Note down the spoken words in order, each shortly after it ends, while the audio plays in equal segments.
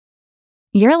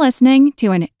You're listening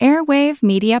to an Airwave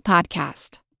Media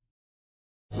Podcast.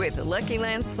 With the Lucky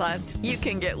Land Slots, you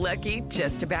can get lucky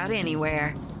just about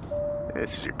anywhere.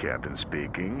 This is your captain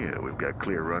speaking. We've got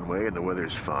clear runway and the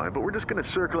weather's fine, but we're just going to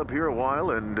circle up here a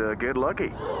while and get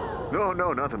lucky. No,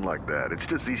 nothing like that. It's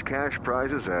just these cash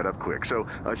prizes add up quick. So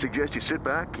I suggest you sit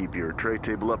back, keep your tray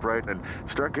table upright, and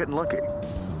start getting lucky.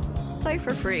 Play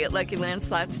for free at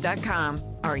LuckyLandSlots.com.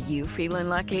 Are you feeling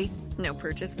lucky? No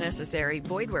purchase necessary.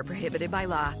 Void where prohibited by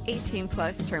law. 18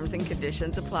 plus terms and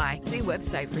conditions apply. See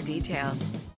website for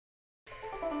details.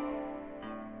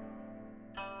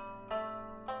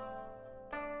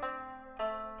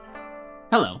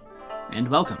 Hello, and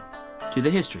welcome to the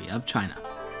History of China.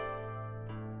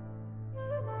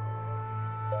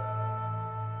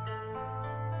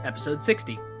 Episode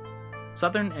 60,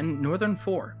 Southern and Northern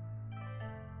 4.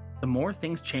 The more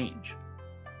things change.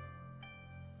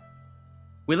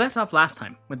 We left off last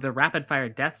time with the rapid-fire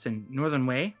deaths in Northern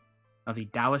Wei of the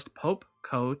Taoist Pope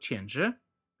Ko Qianzhi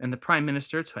and the Prime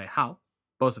Minister Cui Hao.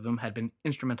 Both of them had been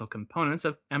instrumental components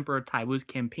of Emperor Taiwu's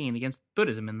campaign against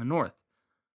Buddhism in the north.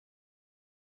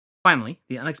 Finally,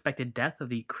 the unexpected death of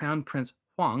the Crown Prince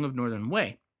Huang of Northern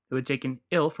Wei, who had taken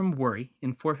ill from worry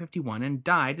in 451 and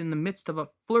died in the midst of a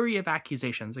flurry of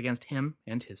accusations against him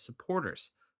and his supporters.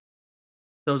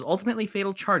 Those ultimately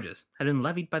fatal charges had been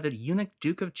levied by the eunuch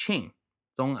Duke of Qing,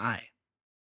 Dong Ai.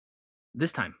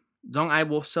 This time, Dong Ai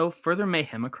will sow further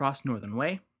mayhem across Northern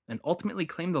Wei and ultimately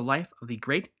claim the life of the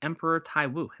great Emperor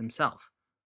Taiwu himself.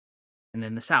 And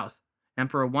in the south,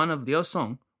 Emperor Wan of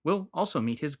Liaosong will also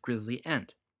meet his grisly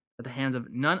end, at the hands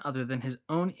of none other than his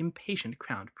own impatient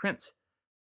crowned prince.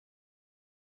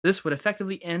 This would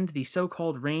effectively end the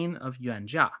so-called reign of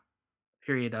Yuanjia, a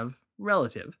period of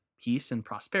relative peace and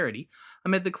prosperity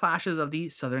amid the clashes of the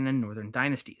southern and northern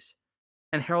dynasties,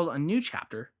 and herald a new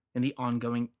chapter in the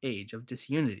ongoing age of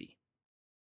disunity.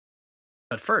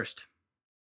 But first,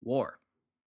 war.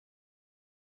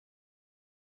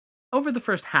 Over the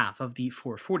first half of the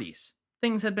 440s,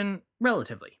 things had been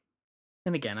relatively,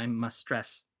 and again I must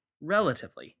stress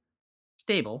relatively,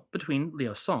 stable between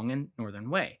Liaosong and Northern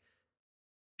Wei.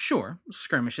 Sure,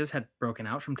 skirmishes had broken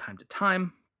out from time to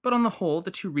time, but on the whole,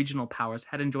 the two regional powers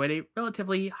had enjoyed a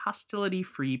relatively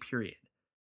hostility-free period.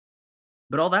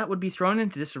 But all that would be thrown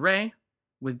into disarray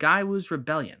with Gai Wu's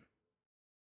rebellion.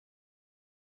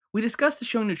 We discussed the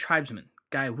Xiongnu tribesman,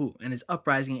 Gai Wu, and his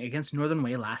uprising against Northern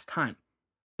Wei last time,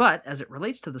 but as it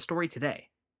relates to the story today,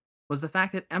 was the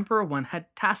fact that Emperor Wan had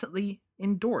tacitly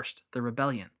endorsed the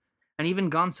rebellion, and even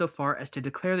gone so far as to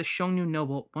declare the Xiongnu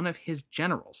noble one of his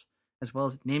generals, as well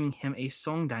as naming him a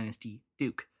Song dynasty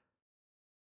duke.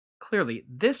 Clearly,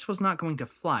 this was not going to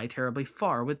fly terribly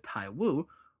far with Taiwu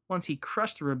once he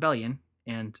crushed the rebellion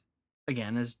and,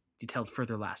 again, as detailed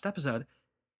further last episode,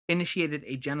 initiated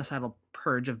a genocidal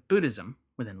purge of Buddhism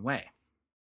within Wei.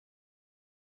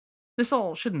 This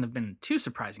all shouldn't have been too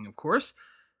surprising, of course.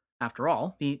 After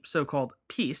all, the so-called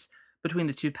peace between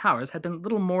the two powers had been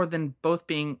little more than both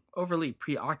being overly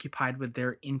preoccupied with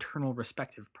their internal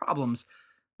respective problems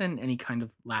than any kind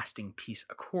of lasting peace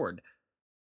accord.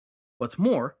 What's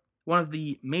more, one of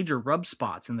the major rub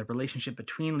spots in the relationship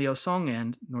between Liaosong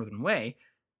and Northern Wei,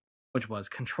 which was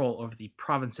control over the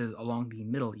provinces along the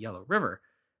Middle Yellow River,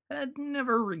 had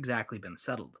never exactly been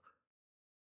settled.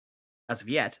 As of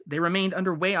yet, they remained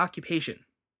under Wei occupation,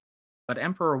 but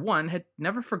Emperor Wan had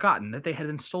never forgotten that they had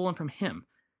been stolen from him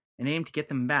and aimed to get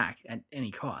them back at any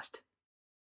cost.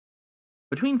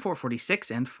 Between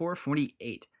 446 and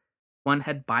 448, Wan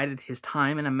had bided his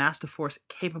time and amassed a force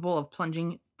capable of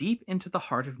plunging deep into the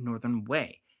heart of Northern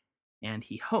Wei, and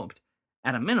he hoped,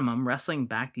 at a minimum, wrestling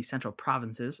back the central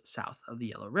provinces south of the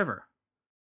Yellow River.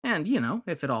 And,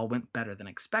 if it all went better than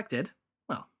expected,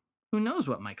 well, who knows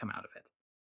what might come out of it.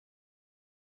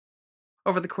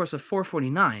 Over the course of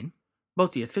 449,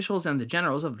 both the officials and the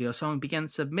generals of Liaosong began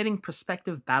submitting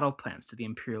prospective battle plans to the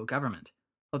imperial government,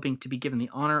 hoping to be given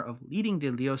the honor of leading the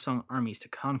Liaosong armies to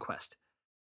conquest.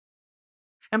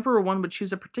 Emperor Wan would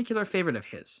choose a particular favorite of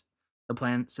his, the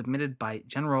plan submitted by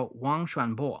General Wang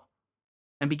Xuanbo,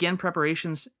 and began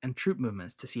preparations and troop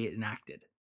movements to see it enacted.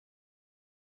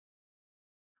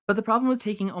 But the problem with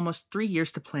taking almost 3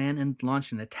 years to plan and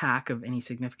launch an attack of any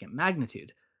significant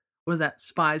magnitude was that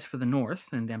spies for the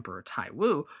north and Emperor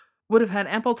Taiwu would have had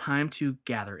ample time to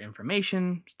gather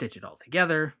information, stitch it all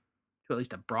together, to at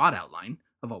least a broad outline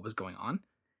of what was going on,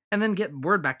 and then get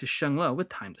word back to Shenglo with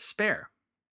time to spare.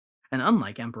 And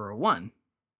unlike Emperor Wan,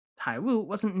 Taiwu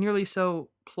wasn't nearly so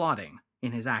plodding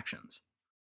in his actions.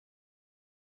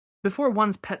 Before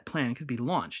Wan's pet plan could be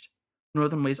launched,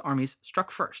 Northern Wei's armies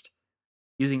struck first,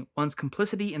 using Wan's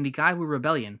complicity in the Gai Wu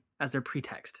rebellion as their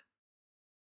pretext.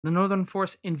 the northern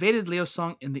force invaded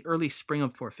Liaosong in the early spring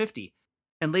of 450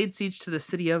 and laid siege to the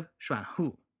city of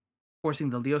Xuanhu, forcing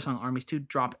the Liaosong armies to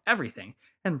drop everything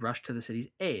and rush to the city's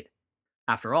aid.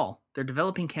 After all, their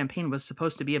developing campaign was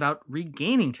supposed to be about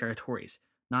regaining territories,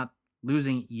 not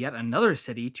losing yet another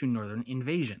city to northern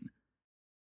invasion.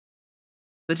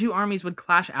 The two armies would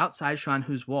clash outside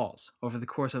Xuanhu's walls over the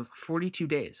course of 42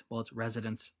 days while its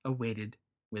residents awaited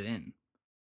within.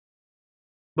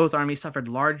 Both armies suffered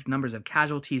large numbers of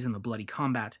casualties in the bloody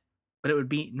combat, but it would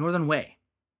be Northern Wei,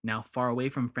 now far away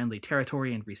from friendly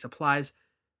territory and resupplies,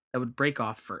 that would break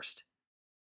off first.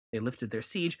 They lifted their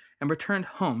siege and returned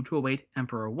home to await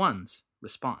Emperor Wen's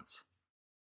response.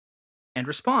 And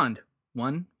respond,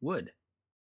 one would.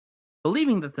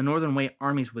 Believing that the Northern Wei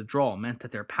army's withdrawal meant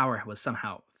that their power was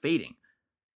somehow fading,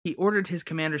 he ordered his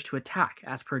commanders to attack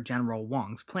as per General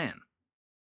Wang's plan.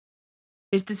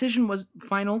 His decision was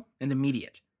final and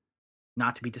immediate,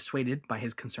 not to be dissuaded by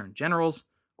his concerned generals,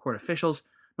 court officials,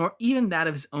 nor even that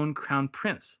of his own crown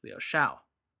prince, Liu Shao.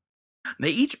 They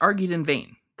each argued in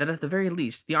vain that at the very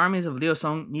least the armies of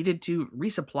Liaosong needed to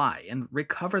resupply and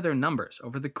recover their numbers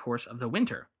over the course of the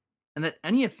winter, and that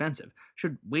any offensive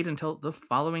should wait until the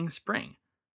following spring.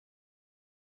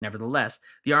 Nevertheless,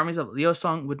 the armies of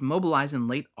Liaosong would mobilize in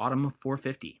late autumn of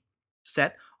 450,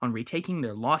 set on retaking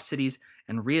their lost cities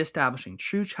and re-establishing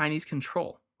true Chinese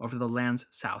control over the lands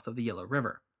south of the Yellow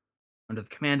River, under the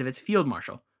command of its field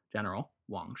marshal, General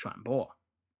Wang Xuanbo.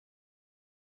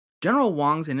 General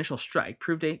Wang's initial strike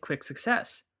proved a quick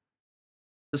success.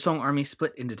 The Song army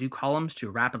split into two columns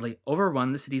to rapidly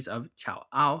overrun the cities of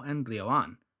Chaoao and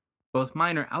Liuan, both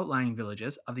minor outlying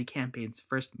villages of the campaign's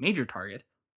first major target,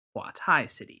 Huatai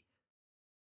City.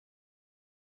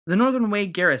 The Northern Wei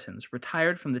garrisons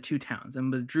retired from the two towns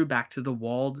and withdrew back to the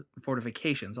walled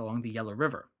fortifications along the Yellow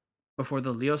River, before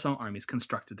the Liaosong armies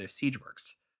constructed their siege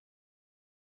works.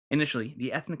 Initially,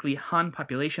 the ethnically Han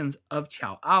populations of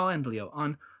Chaoao and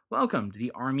Liuan welcomed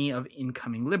the army of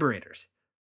incoming liberators.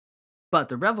 But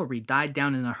the revelry died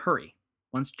down in a hurry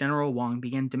once General Wang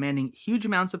began demanding huge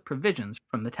amounts of provisions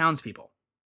from the townspeople.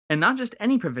 And not just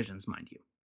any provisions, mind you,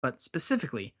 but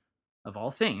specifically, of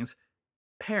all things,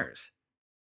 pears.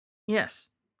 Yes,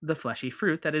 the fleshy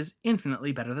fruit that is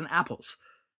infinitely better than apples,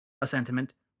 a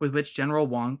sentiment with which General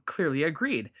Wang clearly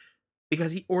agreed,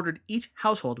 because he ordered each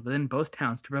household within both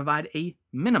towns to provide a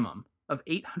minimum of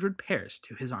 800 pears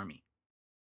to his army.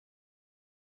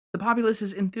 The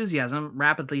populace's enthusiasm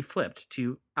rapidly flipped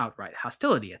to outright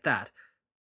hostility at that,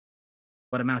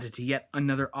 what amounted to yet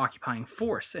another occupying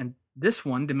force, and this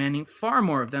one demanding far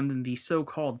more of them than the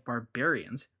so-called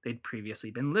barbarians they'd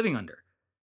previously been living under.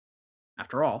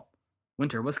 After all,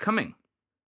 winter was coming,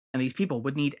 and these people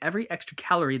would need every extra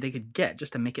calorie they could get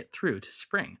just to make it through to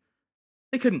spring.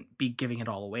 They couldn't be giving it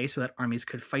all away so that armies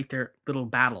could fight their little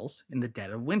battles in the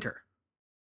dead of winter.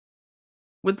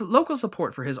 With local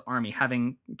support for his army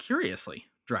having, curiously,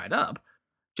 dried up,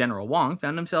 General Wang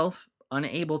found himself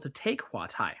unable to take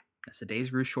Huatai as the days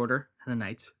grew shorter and the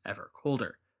nights ever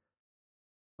colder.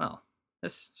 Well,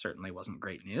 this certainly wasn't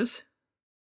great news.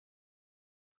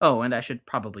 Oh, and I should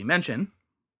probably mention,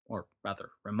 or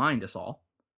rather remind us all,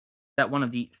 that one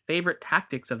of the favorite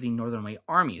tactics of the Northern Wei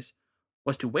armies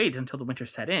was to wait until the winter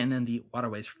set in and the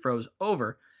waterways froze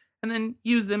over, and then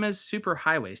use them as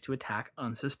superhighways to attack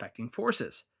unsuspecting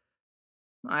forces.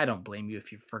 I don't blame you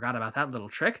if you forgot about that little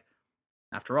trick.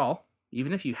 After all,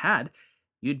 even if you had,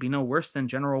 you'd be no worse than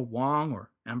General Wang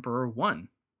or Emperor Wen,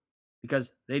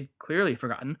 because they'd clearly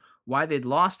forgotten why they'd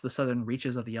lost the southern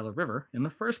reaches of the Yellow River in the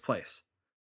first place.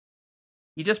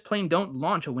 You just plain don't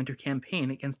launch a winter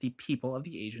campaign against the people of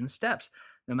the Asian steppes,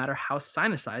 no matter how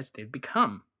sinicized they've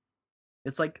become.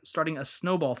 It's like starting a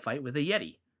snowball fight with a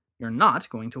Yeti. You're not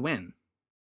going to win.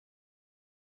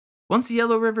 Once the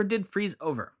Yellow River did freeze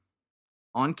over,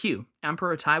 on cue,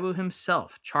 Emperor Taiwu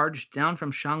himself charged down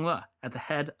from Shangle at the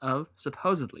head of,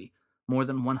 supposedly, more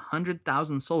than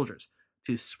 100,000 soldiers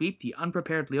to sweep the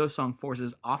unprepared Liaosong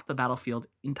forces off the battlefield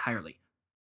entirely.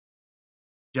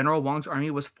 General Wang's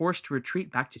army was forced to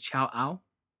retreat back to Chaoao,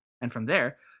 and from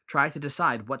there, try to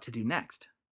decide what to do next.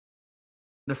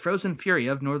 The frozen fury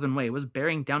of Northern Wei was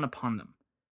bearing down upon them.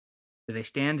 Did they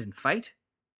stand and fight,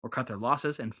 or cut their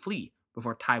losses and flee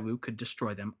before Taiwu could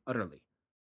destroy them utterly?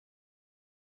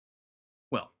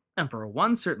 Well, Emperor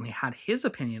Wen certainly had his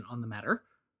opinion on the matter.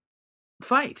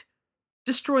 Fight!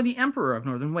 Destroy the Emperor of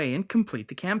Northern Wei and complete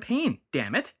the campaign,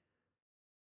 damn it!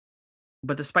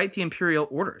 But despite the imperial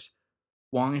orders,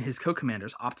 Wang and his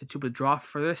co-commanders opted to withdraw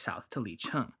further south to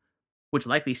Licheng, which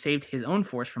likely saved his own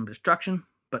force from destruction,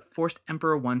 but forced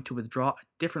Emperor Wen to withdraw a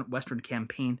different western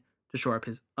campaign to shore up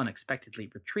his unexpectedly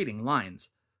retreating lines.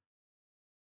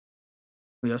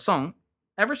 Liu Song,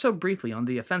 ever so briefly on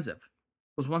the offensive,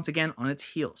 was once again on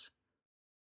its heels.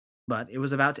 But it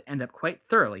was about to end up quite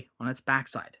thoroughly on its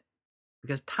backside,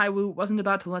 because Taiwu wasn't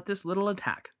about to let this little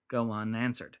attack go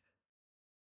unanswered.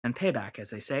 And payback,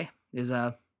 as they say, is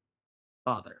a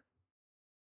bother.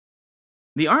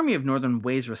 The army of Northern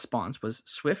Wei's response was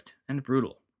swift and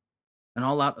brutal, an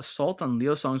all-out assault on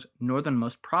Liu Song's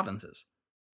northernmost provinces,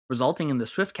 resulting in the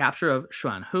swift capture of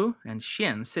Xuanhu and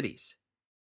Xian cities.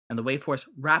 And the Wei force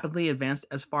rapidly advanced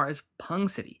as far as Peng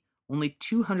City, only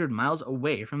 200 miles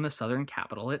away from the southern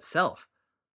capital itself.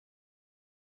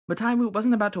 But Taiwu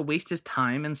wasn't about to waste his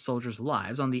time and soldiers'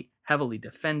 lives on the heavily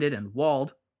defended and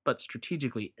walled, but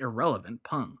strategically irrelevant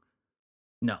Peng.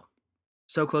 No.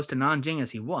 So close to Nanjing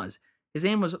as he was, his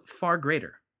aim was far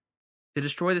greater: to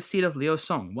destroy the seat of Liu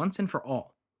Song once and for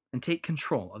all, and take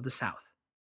control of the south.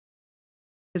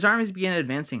 His armies began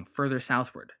advancing further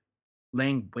southward,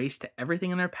 laying waste to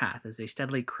everything in their path as they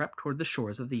steadily crept toward the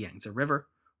shores of the Yangtze River,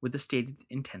 with the stated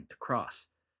intent to cross.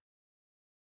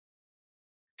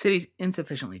 Cities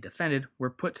insufficiently defended were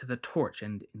put to the torch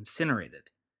and incinerated,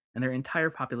 and their entire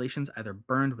populations either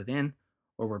burned within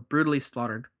or were brutally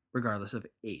slaughtered regardless of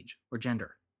age or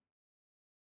gender.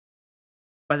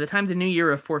 By the time the new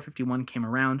year of 451 came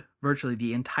around, virtually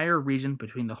the entire region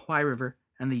between the Huai River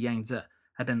and the Yangtze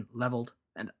had been leveled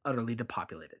and utterly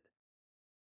depopulated.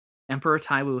 Emperor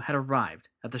Taiwu had arrived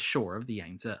at the shore of the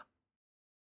Yangtze.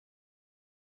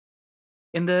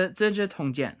 In the Zizhi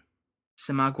Tongjian,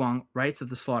 Sima Guang writes of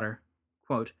the slaughter,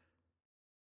 quote,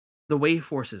 "The Wei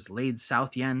forces laid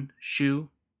South Yan, Shu,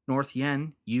 North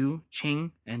Yan, Yu,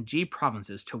 Qing, and Ji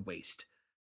provinces to waste.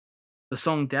 The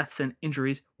Song deaths and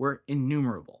injuries were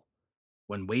innumerable.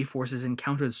 When Wei forces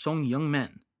encountered Song young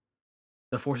men,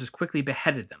 the forces quickly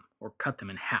beheaded them or cut them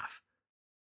in half.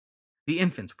 The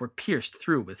infants were pierced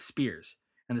through with spears,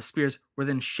 and the spears were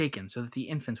then shaken so that the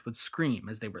infants would scream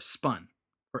as they were spun,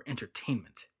 for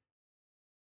entertainment.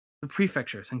 The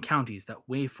prefectures and counties that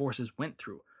Wei forces went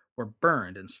through were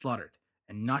burned and slaughtered,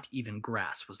 and not even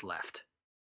grass was left.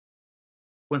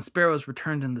 When sparrows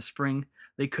returned in the spring,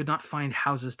 they could not find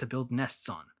houses to build nests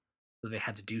on, so they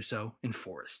had to do so in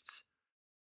forests.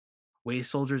 Wei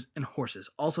soldiers and horses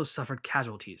also suffered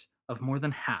casualties of more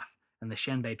than half, and the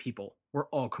Xianbei people were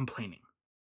all complaining."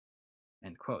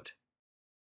 End quote.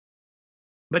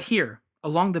 But here,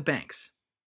 along the banks,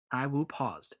 Taiwu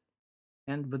paused,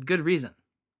 and with good reason.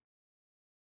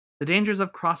 The dangers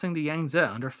of crossing the Yangtze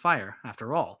under fire,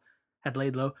 after all, had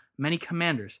laid low many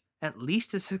commanders at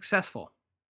least as successful,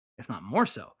 if not more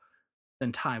so,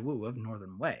 than Taiwu of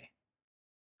Northern Wei.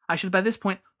 I should by this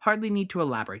point hardly need to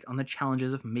elaborate on the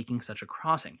challenges of making such a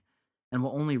crossing, and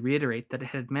will only reiterate that it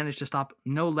had managed to stop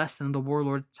no less than the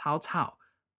warlord Cao Cao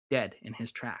dead in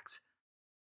his tracks,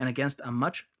 and against a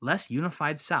much less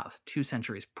unified South 2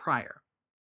 centuries prior.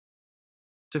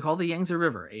 To call the Yangtze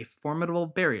River a formidable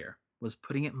barrier was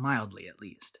putting it mildly, at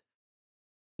least.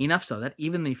 Enough so that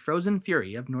even the frozen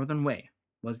fury of Northern Wei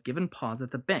was given pause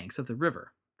at the banks of the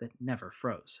river that never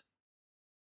froze.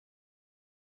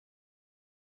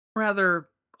 Rather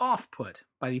off-put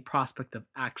by the prospect of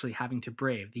actually having to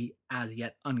brave the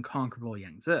as-yet unconquerable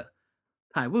Yangtze,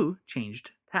 Taiwu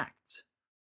changed tacts.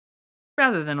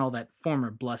 Rather than all that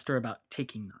former bluster about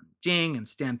taking Nanjing and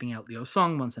stamping out Liu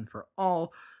Song once and for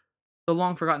all, the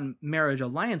long-forgotten marriage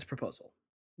alliance proposal,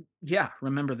 yeah,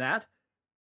 remember that?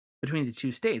 Between the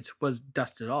two states was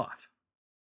dusted off.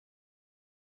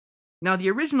 Now, the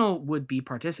original would-be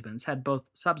participants had both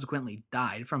subsequently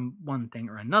died from one thing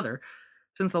or another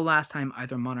since the last time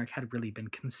either monarch had really been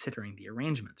considering the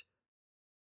arrangement.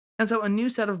 And so a new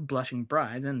set of blushing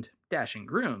brides and dashing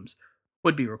grooms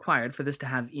would be required for this to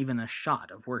have even a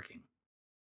shot of working.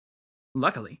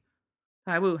 Luckily,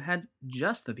 Taiwu had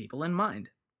just the people in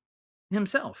mind.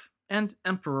 Himself, and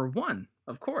Emperor One,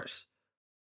 of course.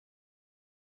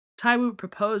 Taiwu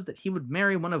proposed that he would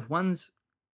marry one of One's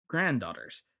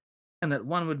granddaughters, and that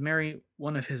One would marry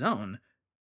one of his own,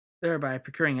 thereby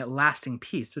procuring a lasting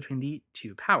peace between the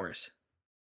two powers.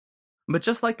 But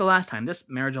just like the last time this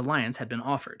marriage alliance had been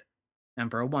offered,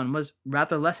 Emperor One was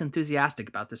rather less enthusiastic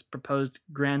about this proposed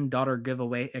granddaughter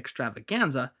giveaway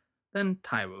extravaganza than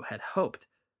Taiwu had hoped.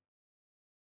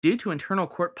 Due to internal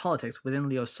court politics within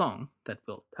Liu Song, that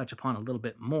we'll touch upon a little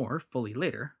bit more fully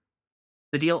later,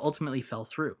 the deal ultimately fell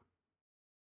through.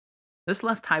 This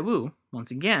left Taiwu, once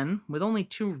again, with only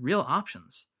 2 real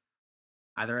options: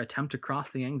 either attempt to cross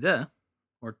the Yangtze,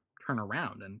 or turn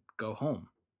around and go home.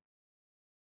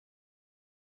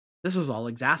 This was all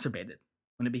exacerbated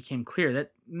when it became clear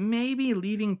that maybe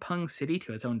leaving Peng City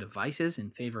to its own devices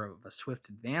in favor of a swift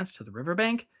advance to the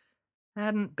riverbank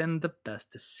hadn't been the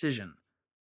best decision.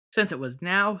 since it was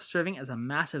now serving as a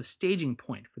massive staging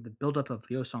point for the buildup of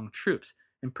Liusong troops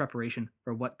in preparation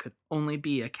for what could only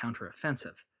be a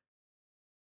counteroffensive.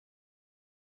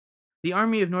 The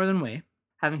army of Northern Wei,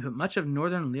 having put much of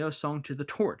northern Liusong to the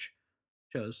torch,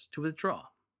 chose to withdraw.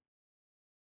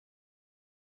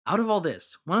 Out of all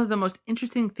this, one of the most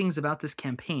interesting things about this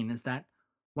campaign is that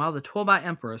while the Tuoba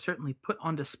Emperor certainly put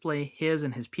on display his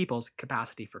and his people's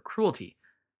capacity for cruelty,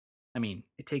 I mean,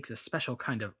 it takes a special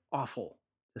kind of awful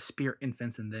to spear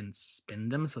infants and then spin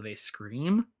them so they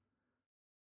scream.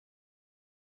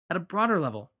 At a broader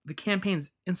level, the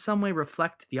campaigns in some way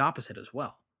reflect the opposite as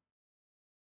well.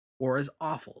 War is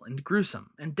awful and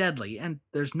gruesome and deadly, and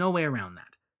there's no way around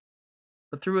that.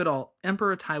 But through it all,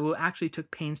 Emperor Taiwu actually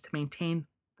took pains to maintain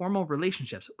formal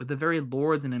relationships with the very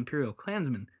lords and imperial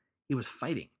clansmen he was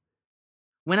fighting.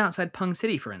 When outside Peng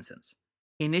City, for instance,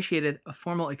 he initiated a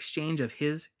formal exchange of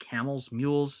his camels,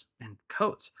 mules, and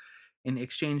coats in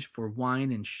exchange for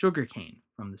wine and sugarcane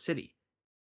from the city.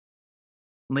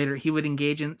 Later, he would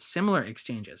engage in similar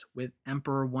exchanges with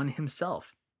Emperor Wen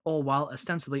himself, all while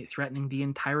ostensibly threatening the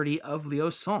entirety of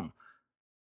Liusong.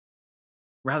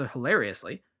 Rather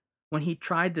hilariously, when he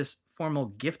tried this formal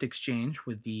gift exchange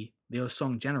with the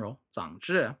Liusong general Zhang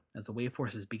Zhi as the Wei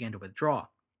forces began to withdraw,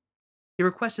 he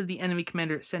requested the enemy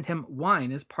commander send him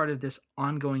wine as part of this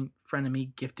ongoing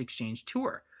frenemy gift exchange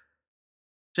tour.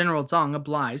 General Zhang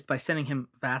obliged by sending him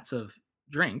vats of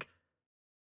drink,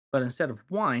 but instead of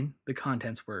wine, the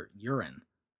contents were urine,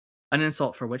 an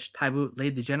insult for which Taiwu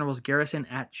laid the general's garrison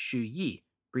at Shuyi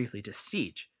briefly to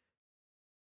siege.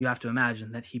 You have to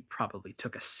imagine that he probably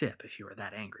took a sip if you were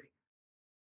that angry.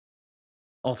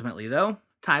 Ultimately, though,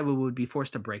 Taiwu would be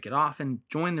forced to break it off and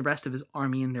join the rest of his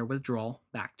army in their withdrawal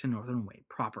back to Northern Wei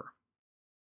proper.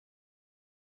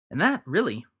 And that,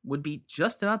 really, would be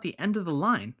just about the end of the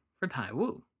line for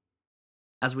Taiwu.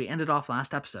 As we ended off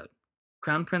last episode,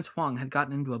 Crown Prince Huang had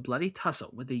gotten into a bloody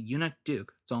tussle with the eunuch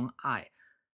duke Zhong Ai,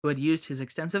 who had used his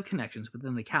extensive connections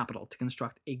within the capital to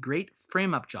construct a great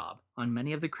frame-up job on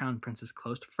many of the Crown Prince's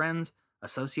close friends,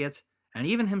 associates, and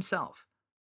even himself.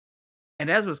 And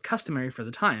as was customary for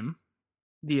the time,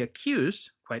 the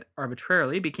accused, quite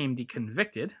arbitrarily, became the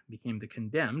convicted, became the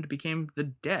condemned, became the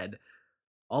dead,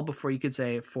 all before you could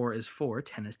say 4 is 4,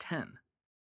 10 is 10.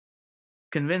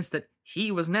 Convinced that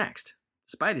he was next,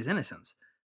 despite his innocence,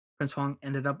 Prince Huang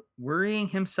ended up worrying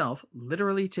himself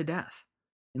literally to death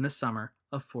in the summer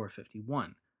of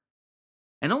 451.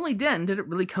 And only then did it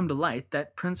really come to light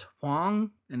that Prince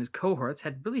Huang and his cohorts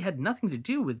had really had nothing to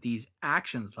do with these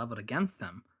actions leveled against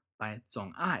them by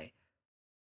Zhong Ai.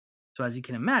 So as you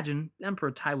can imagine,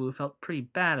 Emperor Taiwu felt pretty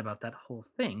bad about that whole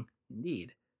thing,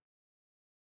 indeed.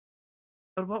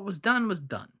 But what was done,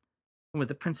 and with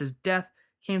the prince's death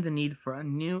came the need for a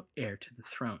new heir to the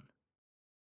throne.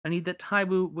 A need that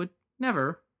Taiwu would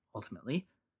never, ultimately,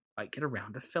 quite get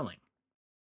around to filling.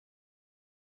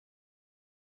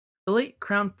 The late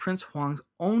Crown Prince Huang's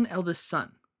own eldest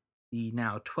son, the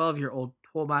now 12-year-old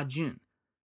Tuoba Jun,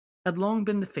 had long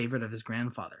been the favorite of his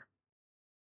grandfather.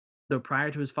 Though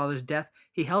prior to his father's death,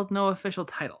 he held no official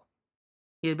title.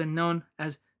 He had been known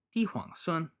as Di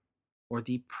Huangsun, or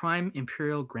the Prime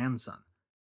Imperial Grandson.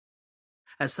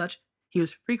 As such, he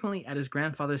was frequently at his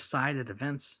grandfather's side at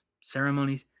events,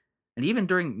 ceremonies, and even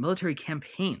during military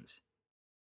campaigns,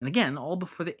 and again, all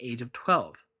before the age of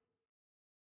 12.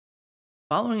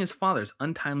 Following his father's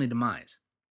untimely demise,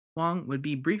 Huang would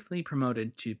be briefly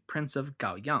promoted to Prince of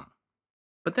Gaoyang,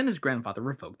 but then his grandfather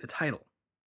revoked the title.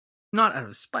 Not out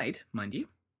of spite, mind you,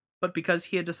 but because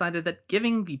he had decided that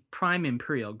giving the prime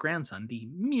imperial grandson the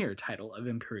mere title of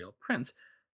imperial prince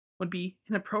would be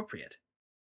inappropriate,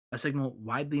 a signal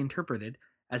widely interpreted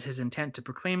as his intent to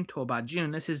proclaim Tuoba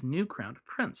Jun as his new crowned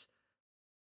prince.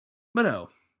 But oh,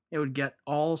 it would get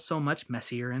all so much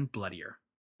messier and bloodier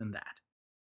than that.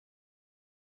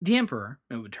 The emperor,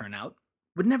 it would turn out,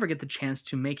 would never get the chance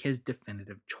to make his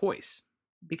definitive choice,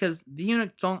 because the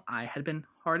eunuch Zhong Ai had been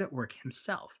hard at work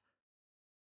himself.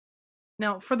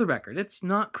 Now, for the record, it's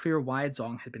not clear why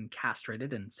Zhong had been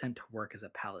castrated and sent to work as a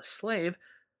palace slave,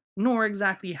 nor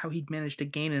exactly how he'd managed to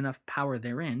gain enough power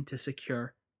therein to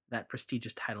secure that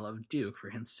prestigious title of duke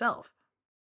for himself.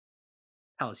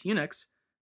 Palace eunuchs,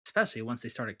 especially once they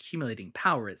start accumulating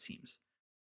power, it seems,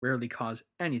 rarely cause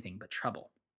anything but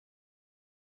trouble.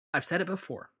 I've said it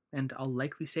before, and I'll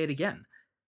likely say it again.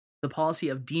 The policy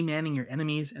of demanning your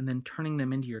enemies and then turning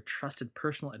them into your trusted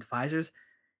personal advisors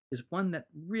is one that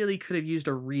really could have used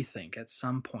a rethink at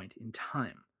some point in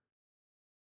time.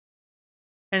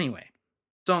 Anyway,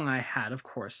 Zhong Ai had, of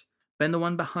course, been the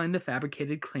one behind the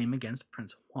fabricated claim against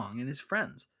Prince Huang and his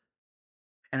friends.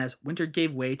 And as winter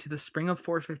gave way to the spring of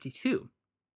 452,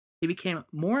 he became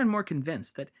more and more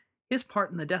convinced that his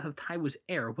part in the death of Taiwu's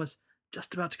heir was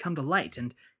just about to come to light,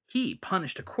 and he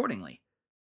punished accordingly.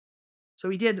 So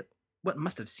he did what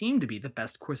must have seemed to be the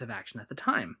best course of action at the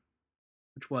time,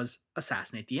 which was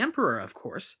assassinate the emperor, of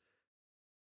course.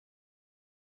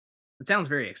 It sounds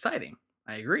very exciting,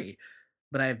 I agree,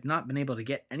 but I have not been able to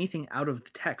get anything out of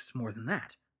the text more than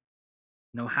that.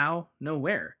 No how, no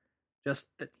where,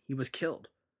 just that he was killed.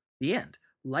 The end.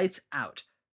 Lights out.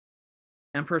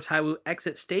 Emperor Taiwu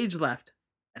exits stage left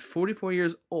at 44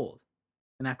 years old,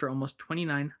 and after almost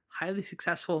 29 highly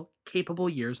successful, capable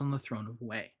years on the throne of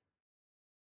Wei.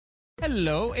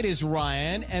 Hello, it is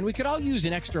Ryan, and we could all use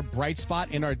an extra bright spot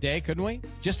in our day, couldn't we?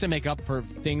 Just to make up for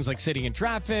things like sitting in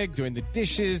traffic, doing the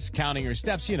dishes, counting your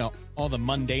steps, all the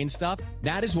mundane stuff.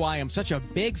 That is why I'm such a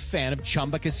big fan of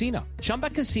Chumba Casino. Chumba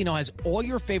Casino has all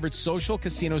your favorite social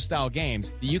casino-style games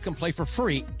that you can play for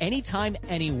free anytime,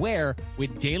 anywhere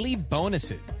with daily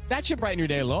bonuses. That should brighten your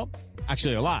day a little.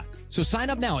 Actually, a lot. So sign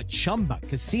up now at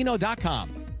ChumbaCasino.com.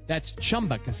 That's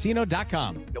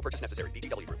ChumbaCasino.com. No purchase necessary.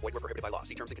 VGW Group. Void where prohibited by law.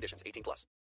 See terms and conditions. 18+.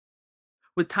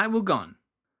 With Taiwu gone,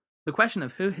 the question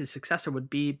of who his successor would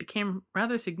be became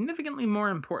rather significantly more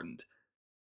important.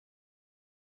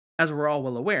 As we're all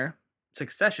well aware,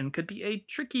 succession could be a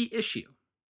tricky issue,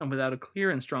 and without a clear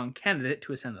and strong candidate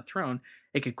to ascend the throne,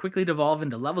 it could quickly devolve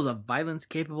into levels of violence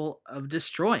capable of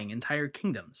destroying entire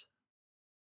kingdoms.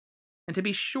 And to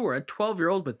be sure, a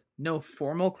 12-year-old with no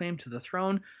formal claim to the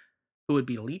throne, who would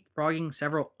be leapfrogging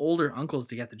several older uncles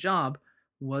to get the job,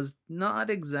 was not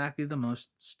exactly the most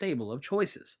stable of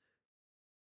choices.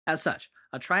 As such,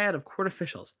 a triad of court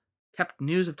officials kept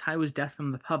news of Taiwu's death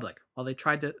from the public while they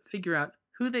tried to figure out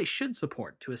who they should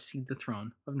support to accede the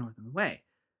throne of Northern Wei.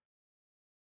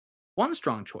 One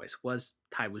strong choice was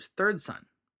Taiwu's third son,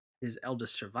 his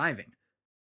eldest surviving,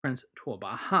 Prince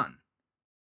Tuoba Han.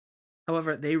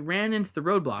 However, they ran into the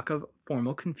roadblock of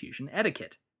formal Confucian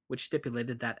etiquette, which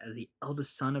stipulated that as the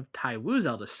eldest son of Taiwu's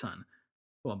eldest son,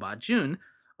 Tuoba Jun,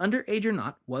 underage or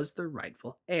not, was the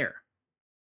rightful heir.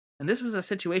 And this was a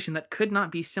situation that could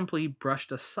not be simply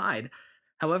brushed aside,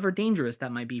 however dangerous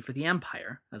that might be for the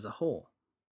empire as a whole.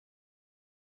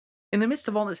 In the midst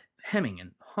of all this hemming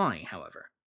and hawing,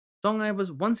 however, Zongai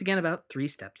was once again about 3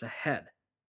 steps ahead.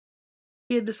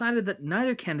 He had decided that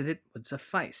neither candidate would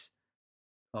suffice.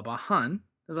 Tuoba Han,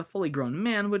 as a fully grown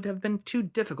man, would have been too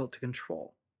difficult to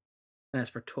control. And as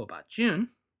for Tuoba Jun,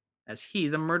 as he,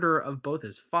 the murderer of both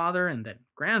his father and then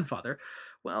grandfather,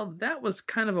 well, that was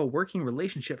kind of a working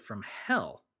relationship from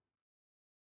hell.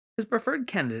 His preferred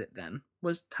candidate, then,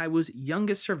 was Taiwu's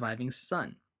youngest surviving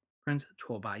son, Prince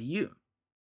Tuoba Yu.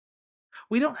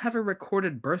 We don't have a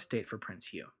recorded birth date for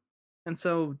Prince Yu, and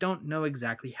so don't know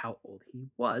exactly how old he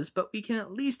was, but we can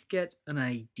at least get an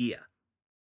idea.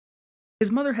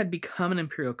 His mother had become an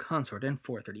imperial consort in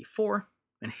 434,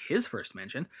 and his first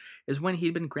mention is when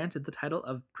he'd been granted the title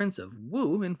of Prince of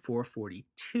Wu in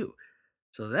 442,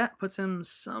 so that puts him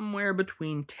somewhere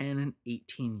between 10 and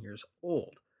 18 years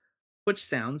old, which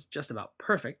sounds just about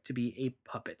perfect to be a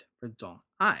puppet for Zong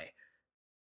Ai.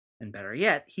 And better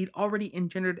yet, he'd already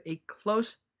engendered a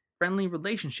close, friendly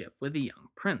relationship with the young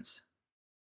prince.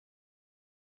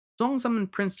 Zong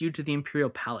summoned Prince Yu to the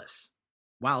imperial palace,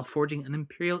 while forging an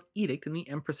imperial edict in the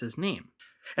empress's name.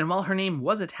 And while her name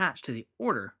was attached to the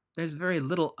order, there's very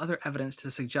little other evidence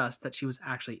to suggest that she was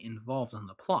actually involved in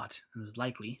the plot, and was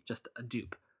likely just a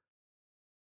dupe.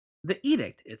 The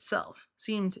edict itself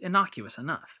seemed innocuous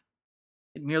enough.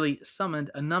 It merely summoned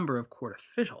a number of court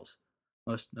officials,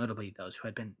 most notably those who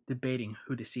had been debating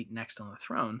who to seat next on the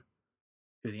throne,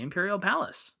 to the imperial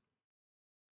palace.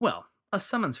 Well, a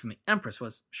summons from the empress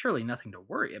was surely nothing to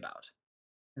worry about,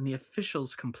 and the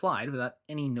officials complied without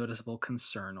any noticeable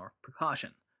concern or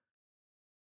precaution.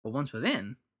 But once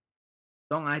within,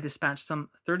 Zong Ai dispatched some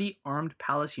 30 armed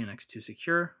palace eunuchs to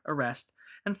secure, arrest,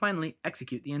 and finally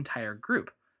execute the entire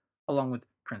group, along with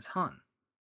Prince Han.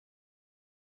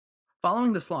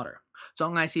 Following the slaughter,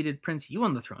 Zong Ai seated Prince Yu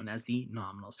on the throne as the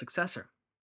nominal successor,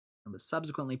 and was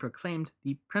subsequently proclaimed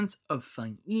the Prince of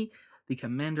Fengyi, the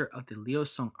commander of the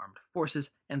Liaosong armed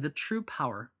forces, and the true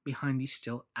power behind the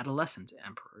still adolescent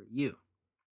Emperor Yu.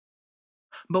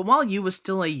 But while Yu was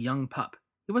still a young pup,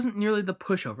 he wasn't nearly the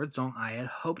pushover Zong Ai had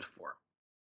hoped for.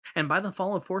 And by the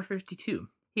fall of 452,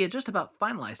 he had just about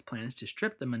finalized plans to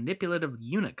strip the manipulative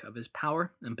eunuch of his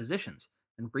power and positions,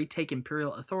 and retake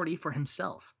imperial authority for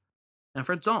himself. And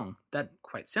for Zong, that,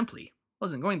 quite simply,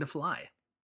 wasn't going to fly.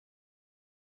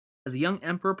 As the young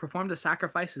emperor performed a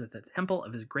sacrifice at the temple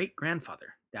of his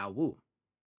great-grandfather, Dao Wu,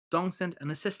 Zong sent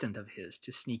an assistant of his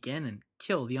to sneak in and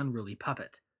kill the unruly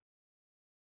puppet.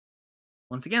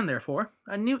 Once again, therefore,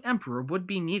 a new emperor would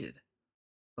be needed.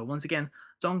 But once again,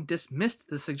 Zong dismissed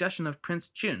the suggestion of Prince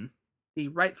Jun, the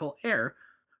rightful heir,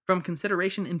 from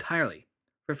consideration entirely,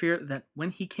 for fear that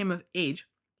when he came of age,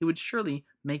 he would surely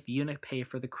make the eunuch pay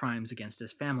for the crimes against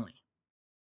his family.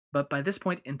 But by this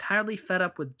point, entirely fed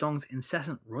up with Zong's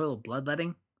incessant royal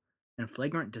bloodletting and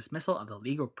flagrant dismissal of the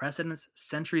legal precedents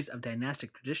centuries of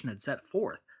dynastic tradition had set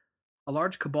forth, a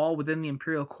large cabal within the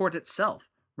imperial court itself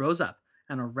rose up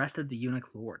and arrested the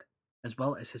eunuch lord, as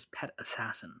well as his pet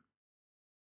assassin.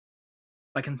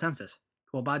 By consensus,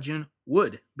 Tuo Bajun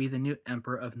would be the new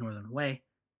emperor of Northern Wei,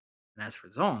 and as for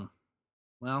Zong,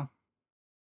 well,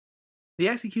 the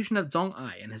execution of Zong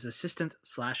Ai and his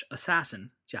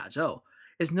assistant/assassin, Jia Zhou,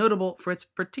 is notable for its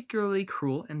particularly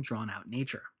cruel and drawn-out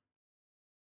nature.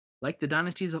 Like the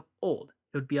dynasties of old,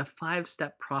 it would be a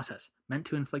 5-step process meant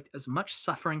to inflict as much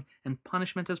suffering and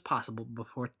punishment as possible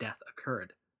before death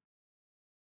occurred.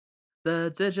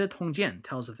 The Zizhi Tongjian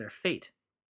tells of their fate,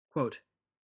 quote,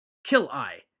 "Kill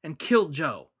Ai and kill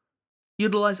Zhou.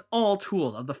 Utilize all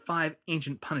tools of the 5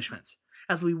 ancient punishments,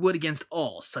 as we would against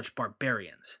all such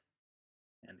barbarians."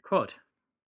 End quote.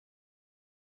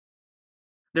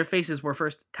 Their faces were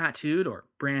first tattooed or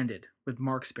branded with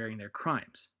marks bearing their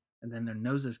crimes, and then their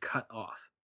noses cut off.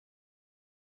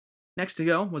 Next to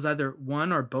go was either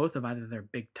one or both of either their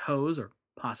big toes or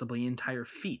possibly entire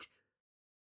feet.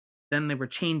 Then they were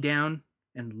chained down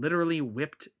and literally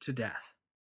whipped to death.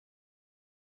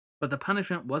 But the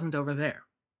punishment wasn't over there.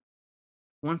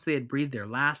 Once they had breathed their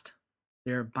last,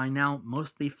 their by now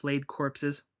mostly flayed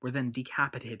corpses were then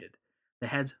decapitated, the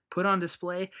heads put on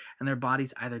display, and their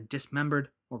bodies either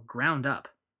dismembered or ground up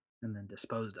and then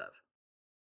disposed of.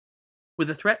 With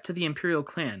the threat to the imperial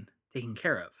clan taken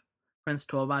care of, Prince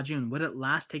Tuo Bajun would at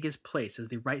last take his place as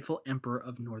the rightful emperor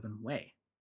of Northern Wei.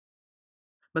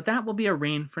 But that will be a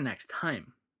reign for next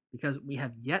time, because we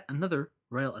have yet another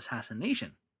royal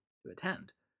assassination to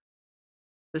attend.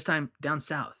 This time down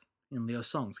south, in Liu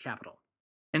Song's capital.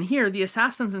 And here, the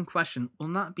assassins in question will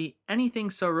not be anything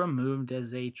so removed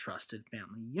as a trusted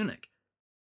family eunuch.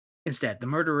 Instead, the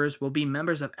murderers will be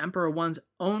members of Emperor One's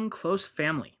own close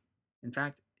family. In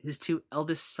fact, his 2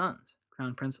 eldest sons,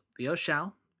 Crown Prince Liu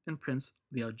Xiao and Prince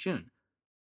Liu Jun,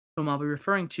 whom I'll be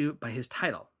referring to by his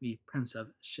title, the Prince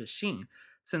of Shixing,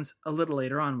 since a little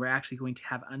later on we're actually going to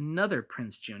have another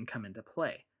Prince Jun come into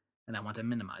play, and I want to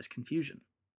minimize confusion.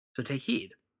 So take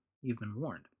heed, you've been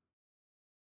warned.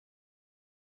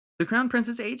 The Crown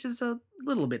Prince's age is a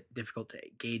little bit difficult to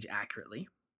gauge accurately,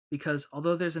 because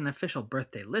although there's an official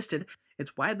birthday listed,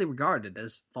 it's widely regarded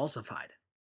as falsified.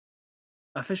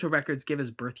 Official records give his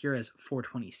birth year as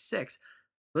 426,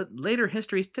 but later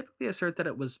histories typically assert that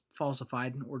it was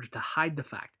falsified in order to hide the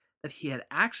fact that he had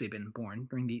actually been born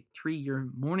during the 3-year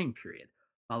mourning period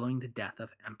following the death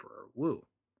of Emperor Wu.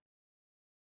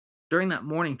 During that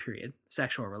mourning period,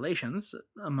 sexual relations,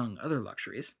 among other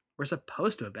luxuries, were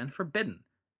supposed to have been forbidden.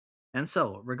 And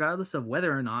so, regardless of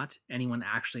whether or not anyone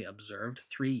actually observed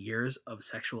 3 years of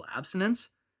sexual abstinence,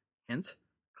 hint,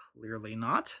 clearly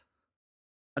not,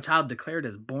 a child declared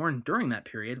as born during that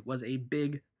period was a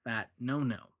big, fat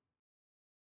no-no.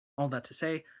 All that to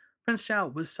say, Prince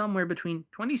Xiao was somewhere between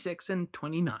 26 and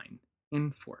 29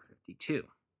 in 452.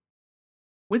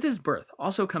 With his birth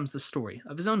also comes the story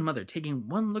of his own mother taking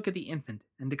one look at the infant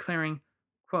and declaring,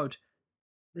 quote,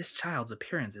 "This child's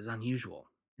appearance is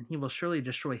unusual, and he will surely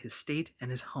destroy his state and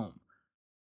his home.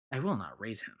 I will not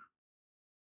raise him."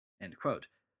 End quote.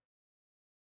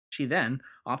 She then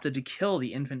opted to kill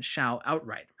the infant Xiao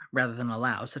outright, rather than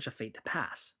allow such a fate to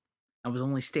pass, and was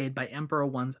only stayed by Emperor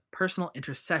One's personal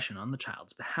intercession on the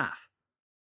child's behalf.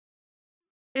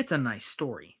 It's a nice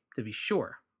story, to be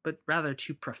sure, but rather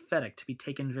too prophetic to be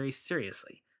taken very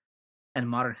seriously, and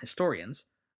modern historians,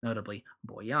 notably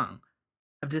Bo Yang,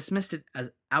 have dismissed it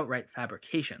as outright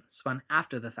fabrication spun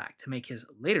after the fact to make his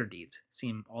later deeds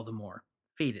seem all the more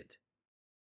faded.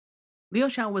 Liu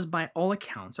Xiao was by all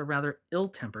accounts a rather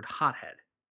ill-tempered hothead.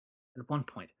 At one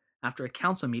point, after a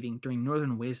council meeting during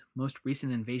Northern Wei's most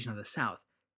recent invasion of the south,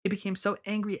 he became so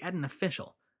angry at an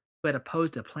official who had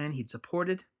opposed a plan he'd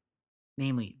supported,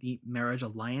 namely the marriage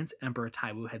alliance Emperor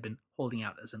Taiwu had been holding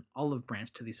out as an olive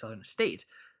branch to the southern state,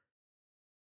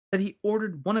 that he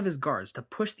ordered one of his guards to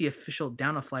push the official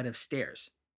down a flight of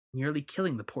stairs, nearly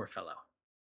killing the poor fellow.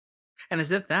 And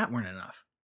as if that weren't enough,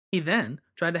 he then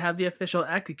tried to have the official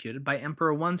executed by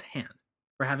Emperor One's hand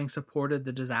for having supported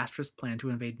the disastrous plan to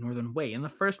invade Northern Wei in the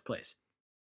first place,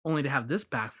 only to have this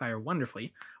backfire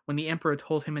wonderfully when the emperor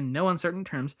told him in no uncertain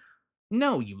terms,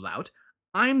 "No, you lout,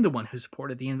 I'm the one who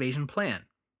supported the invasion plan.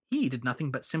 He did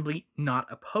nothing but simply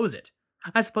not oppose it.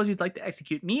 I suppose you'd like to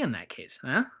execute me in that case,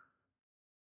 huh?"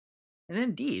 And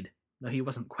indeed, though he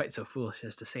wasn't quite so foolish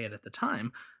as to say it at the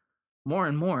time, more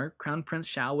and more Crown Prince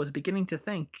Shao was beginning to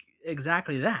think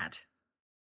exactly that.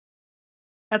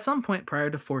 At some point prior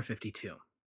to 452,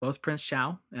 both Prince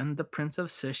Shao and the Prince of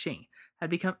Cixing had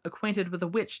become acquainted with a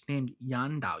witch named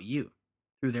Yan Daoyu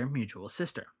through their mutual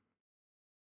sister.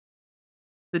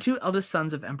 The two eldest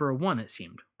sons of Emperor Wan, it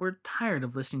seemed, were tired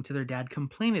of listening to their dad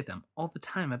complain at them all the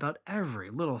time about every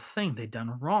little thing they'd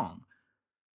done wrong.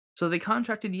 So they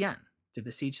contracted Yan to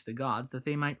beseech the gods that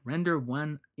they might render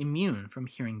Wan immune from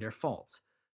hearing their faults.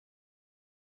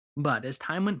 But as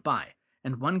time went by,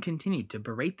 and Wan continued to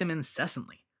berate them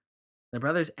incessantly, the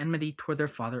brothers' enmity toward their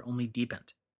father only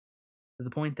deepened, to the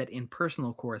point that in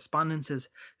personal correspondences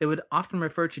they would often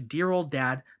refer to dear old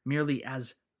dad merely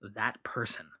as that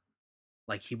person,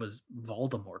 like he was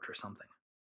Voldemort or something.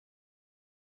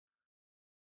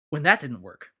 When that didn't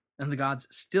work, and the gods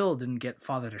still didn't get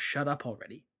father to shut up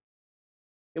already,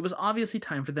 it was obviously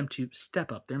time for them to step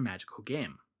up their magical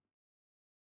game.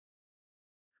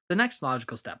 The next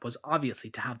logical step was obviously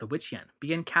to have the Witch Yan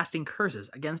begin casting curses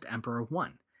against Emperor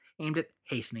Wan, aimed at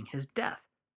hastening his death,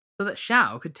 so that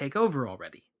Shao could take over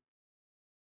already.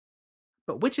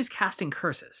 But witches casting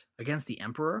curses against the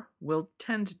emperor will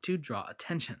tend to draw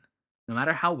attention, no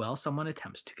matter how well someone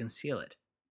attempts to conceal it.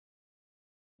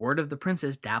 Word of the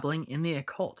princes dabbling in the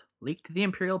occult leaked to the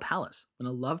imperial palace when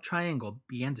a love triangle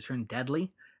began to turn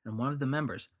deadly, and one of the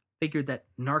members figured that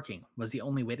narking was the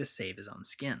only way to save his own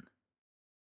skin.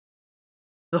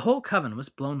 The whole coven was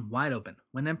blown wide open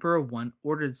when Emperor Wan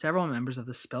ordered several members of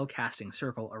the spell-casting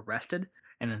circle arrested.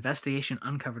 An investigation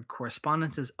uncovered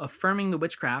correspondences affirming the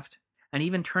witchcraft and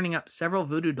even turning up several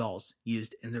voodoo dolls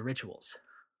used in the rituals.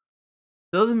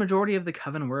 Though the majority of the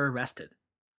coven were arrested,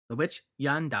 the witch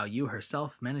Yan Daoyu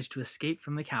herself managed to escape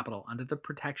from the capital under the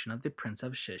protection of the Prince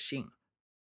of Cixing.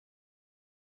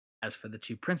 As for the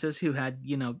two princes who had,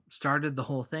 started the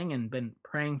whole thing and been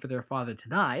praying for their father to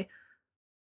die,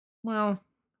 well,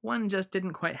 one just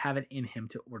didn't quite have it in him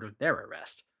to order their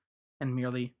arrest, and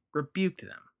merely rebuked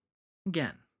them.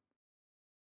 Again,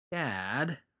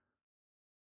 Dad.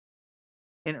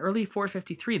 In early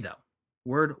 453, though,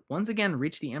 word once again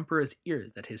reached the emperor's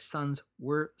ears that his sons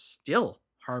were still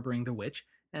harboring the witch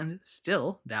and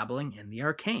still dabbling in the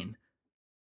arcane.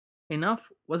 Enough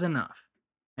was enough,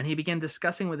 and he began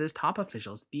discussing with his top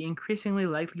officials the increasingly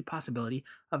likely possibility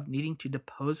of needing to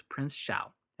depose Prince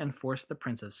Shao and force the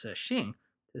Prince of Cixing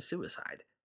to suicide.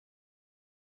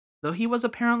 Though he was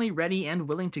apparently ready and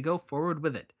willing to go forward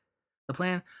with it, the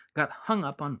plan got hung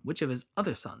up on which of his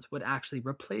other sons would actually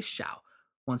replace Shao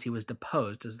once he was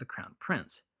deposed as the crown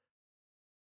prince.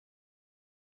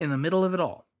 In the middle of it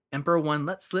all, Emperor Wan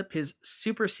let slip his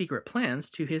super secret plans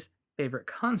to his favorite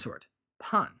consort,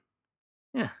 Pan.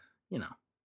 Yeah,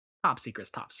 top secret's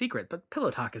top secret, but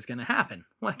pillow talk is going to happen.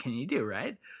 What can you do,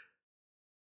 right?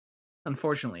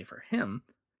 Unfortunately for him,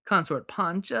 Consort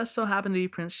Pan just so happened to be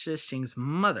Prince Cixing's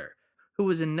mother, who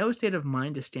was in no state of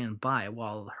mind to stand by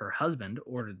while her husband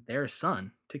ordered their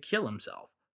son to kill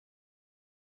himself.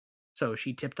 So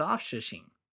she tipped off Cixing,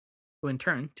 who in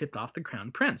turn tipped off the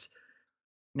crown prince.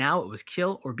 Now it was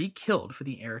kill or be killed for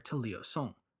the heir to Liu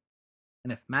Song.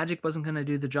 And if magic wasn't going to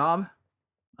do the job,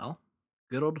 well,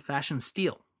 good old-fashioned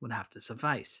steel would have to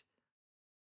suffice.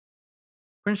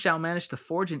 Prince Shao managed to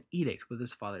forge an edict with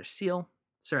his father's seal,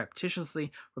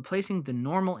 surreptitiously replacing the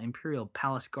normal imperial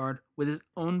palace guard with his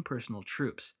own personal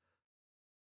troops.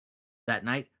 That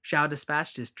night, Shao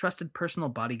dispatched his trusted personal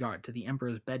bodyguard to the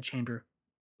emperor's bedchamber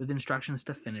with instructions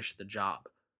to finish the job.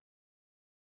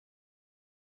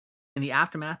 In the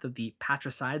aftermath of the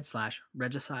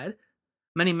patricide/regicide,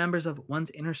 many members of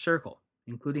Wan's inner circle,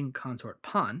 including Consort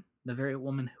Pan, the very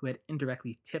woman who had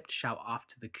indirectly tipped Shao off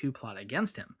to the coup plot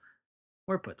against him,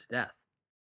 were put to death.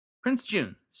 Prince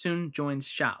Jun soon joined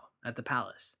Shao at the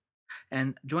palace,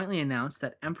 and jointly announced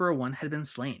that Emperor Wan had been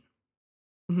slain.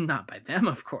 Not by them,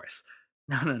 of course.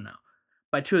 No.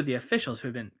 By two of the officials who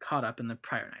had been caught up in the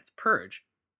prior night's purge.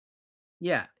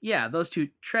 Yeah, those two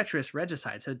treacherous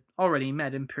regicides had already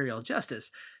met imperial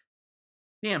justice.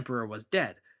 The emperor was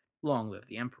dead. Long live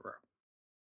the emperor.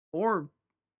 Or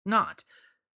not.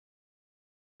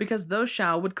 Because though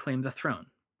Shao would claim the throne,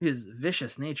 his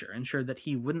vicious nature ensured that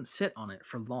he wouldn't sit on it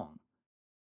for long.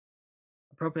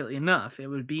 Appropriately enough, it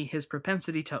would be his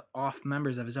propensity to off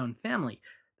members of his own family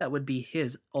that would be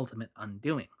his ultimate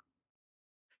undoing.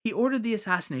 He ordered the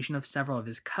assassination of several of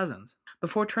his cousins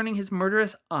before turning his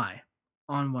murderous eye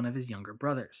on one of his younger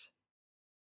brothers.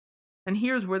 And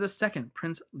here's where the second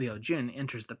Prince Liu Jun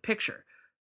enters the picture.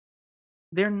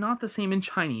 They're not the same in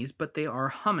Chinese, but they are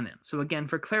homonym, so again,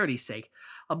 for clarity's sake,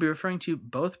 I'll be referring to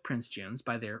both Prince Juns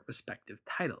by their respective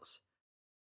titles.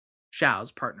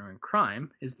 Xiao's partner in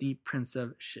crime is the Prince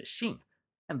of Shixing,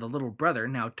 and the little brother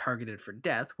now targeted for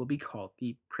death will be called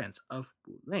the Prince of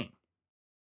Wuling.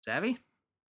 Savvy?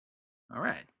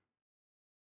 Alright.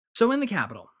 So in the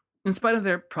capital, in spite of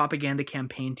their propaganda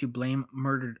campaign to blame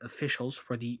murdered officials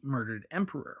for the murdered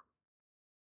emperor,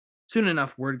 soon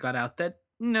enough word got out that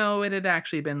no, it had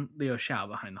actually been Liu Xiao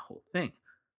behind the whole thing.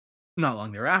 Not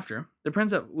long thereafter, the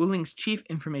Prince of Wuling's chief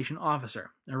information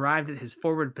officer arrived at his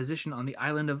forward position on the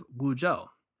island of Wuzhou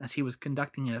as he was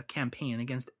conducting a campaign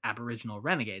against aboriginal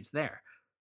renegades there.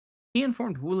 He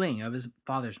informed Wuling of his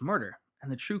father's murder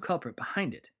and the true culprit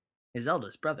behind it, his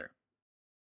eldest brother.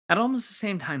 At almost the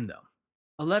same time, though,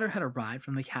 a letter had arrived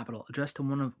from the capital addressed to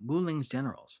one of Wuling's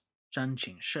generals, Zhang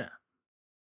Qingshi.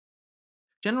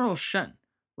 General Shen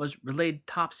was relayed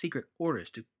top-secret orders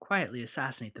to quietly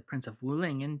assassinate the Prince of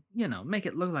Wuling and, make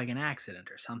it look like an accident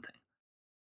or something.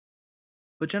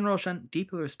 But General Shen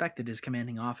deeply respected his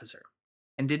commanding officer,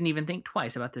 and didn't even think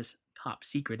twice about this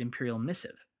top-secret imperial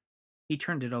missive. He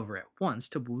turned it over at once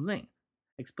to Wuling,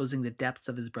 exposing the depths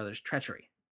of his brother's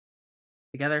treachery.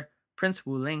 Together, Prince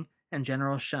Wuling and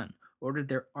General Shen ordered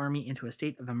their army into a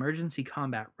state of emergency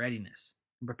combat readiness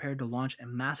and prepared to launch a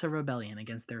massive rebellion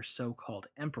against their so-called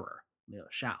emperor, Liu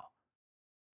Xiao.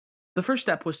 The first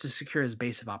step was to secure his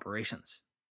base of operations.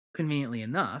 Conveniently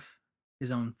enough,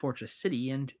 his own fortress city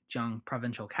and Jiang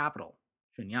provincial capital,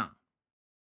 Shenyang.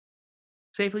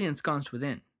 Safely ensconced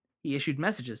within, he issued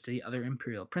messages to the other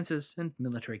imperial princes and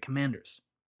military commanders,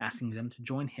 asking them to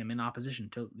join him in opposition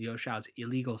to Liu Xiao's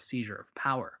illegal seizure of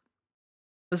power.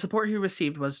 The support he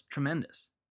received was tremendous.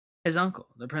 His uncle,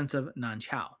 the Prince of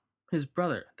Nanqiao, his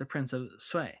brother, the Prince of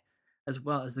Sui, as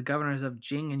well as the governors of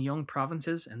Jing and Yong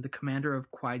provinces and the commander of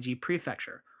Kuaiji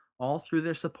Prefecture, all threw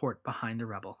their support behind the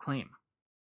rebel claim.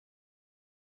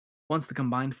 Once the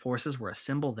combined forces were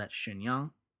assembled at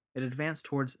Shenyang, it advanced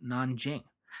towards Nanjing,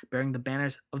 bearing the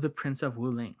banners of the Prince of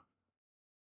Wuling.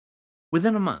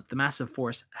 Within a month, the massive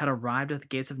force had arrived at the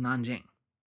gates of Nanjing.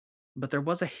 But there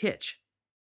was a hitch.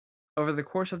 Over the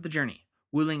course of the journey,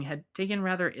 Wuling had taken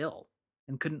rather ill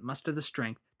and couldn't muster the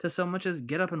strength to so much as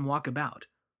get up and walk about,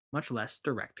 much less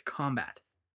direct combat.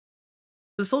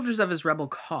 The soldiers of his rebel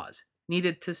cause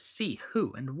needed to see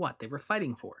who and what they were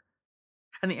fighting for,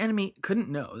 and the enemy couldn't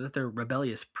know that their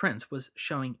rebellious prince was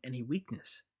showing any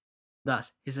weakness.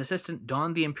 Thus, his assistant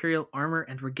donned the imperial armor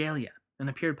and regalia and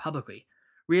appeared publicly,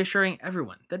 reassuring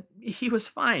everyone that he was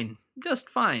fine, just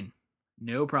fine,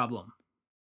 no problem.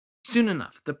 Soon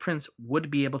enough, the prince would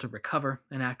be able to recover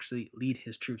and actually lead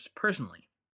his troops personally.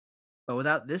 But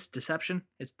without this deception,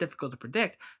 it's difficult to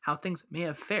predict how things may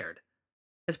have fared,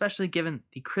 especially given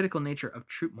the critical nature of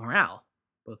troop morale,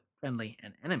 both friendly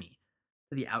and enemy,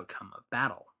 to the outcome of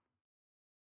battle.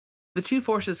 The two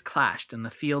forces clashed in the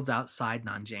fields outside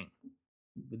Nanjing,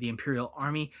 with the imperial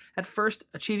army at first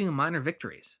achieving minor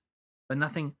victories, but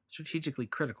nothing strategically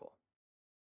critical.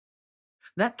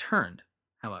 That turned,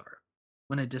 however,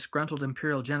 when a disgruntled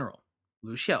imperial general,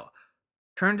 Lu Xiu,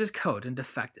 turned his coat and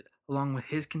defected, along with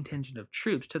his contingent of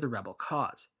troops, to the rebel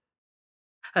cause.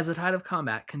 As the tide of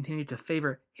combat continued to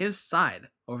favor his side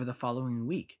over the following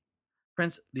week,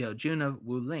 Prince Liu Jun of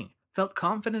Wuling felt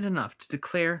confident enough to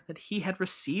declare that he had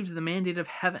received the mandate of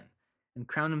heaven and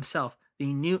crowned himself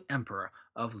the new emperor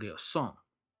of Liu Song,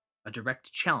 a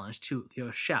direct challenge to Liu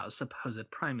Xiao's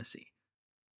supposed primacy.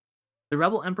 The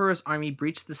rebel emperor's army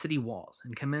breached the city walls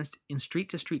and commenced in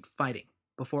street-to-street fighting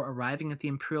before arriving at the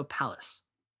imperial palace,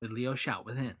 with Liu Xiao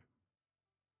within.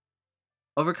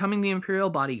 Overcoming the imperial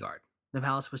bodyguard, the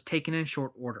palace was taken in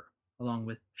short order, along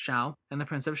with Xiao and the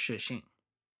Prince of Shixing.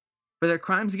 For their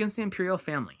crimes against the imperial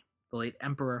family, the late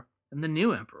emperor and the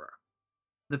new emperor,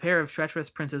 the pair of treacherous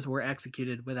princes were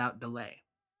executed without delay.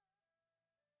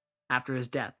 After his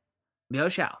death, Liu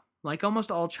Xiao, like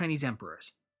almost all Chinese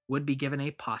emperors, would be given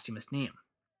a posthumous name,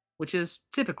 which is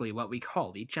typically what we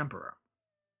call each emperor.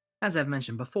 As I've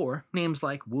mentioned before, names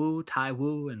like Wu, Tai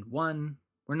Wu, and Wen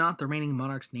were not the reigning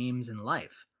monarch's names in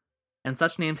life, and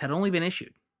such names had only been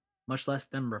issued, much less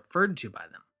them referred to by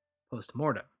them,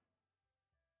 post-mortem.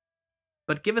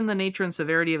 But given the nature and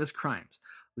severity of his crimes,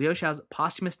 Liu Xiao's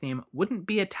posthumous name wouldn't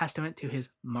be a testament to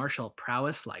his martial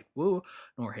prowess like Wu,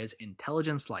 nor his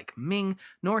intelligence like Ming,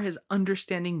 nor his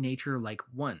understanding nature like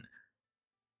Wen.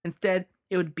 Instead,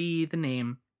 it would be the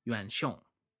name Yuan Xiong,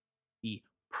 the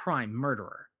prime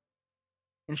murderer,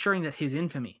 ensuring that his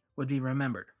infamy would be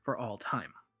remembered for all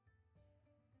time.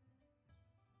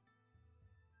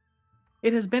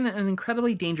 It has been an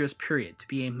incredibly dangerous period to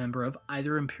be a member of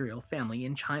either imperial family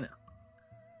in China.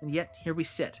 And yet, here we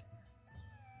sit.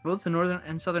 Both the northern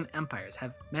and southern empires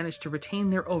have managed to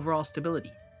retain their overall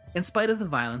stability, in spite of the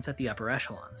violence at the upper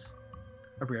echelons.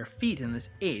 a rare feat in this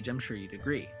age, I'm sure you'd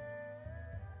agree.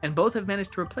 And both have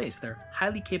managed to replace their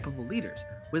highly capable leaders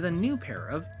with a new pair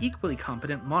of equally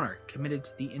competent monarchs committed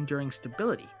to the enduring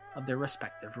stability of their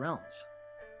respective realms.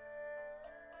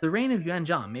 The reign of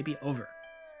Yuanzhang may be over,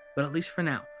 but at least for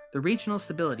now, the regional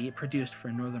stability it produced for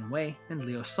Northern Wei and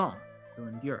Liu Song will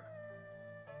endure.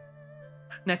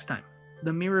 Next time,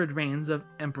 the mirrored reigns of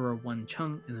Emperor Wen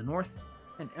Cheng in the north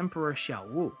and Emperor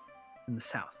Xiao Wu in the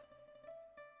south.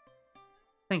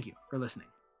 Thank you for listening.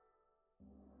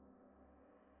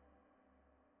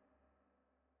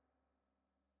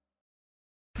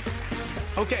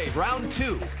 Okay, round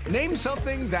two. Name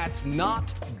something that's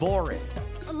not boring.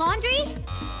 A laundry?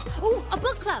 Ooh, a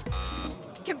book club.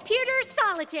 Computer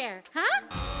solitaire, huh?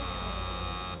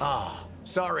 Ah,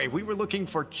 sorry, we were looking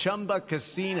for Chumba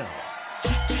Casino.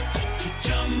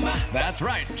 That's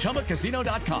right,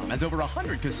 ChumbaCasino.com has over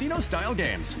 100 casino-style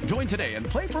games. Join today and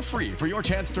play for free for your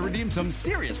chance to redeem some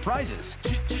serious prizes.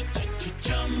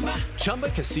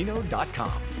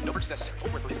 ChumbaCasino.com. No purchase necessary.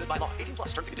 Void where prohibited by law. 18 plus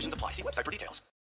terms and conditions apply. See website for details.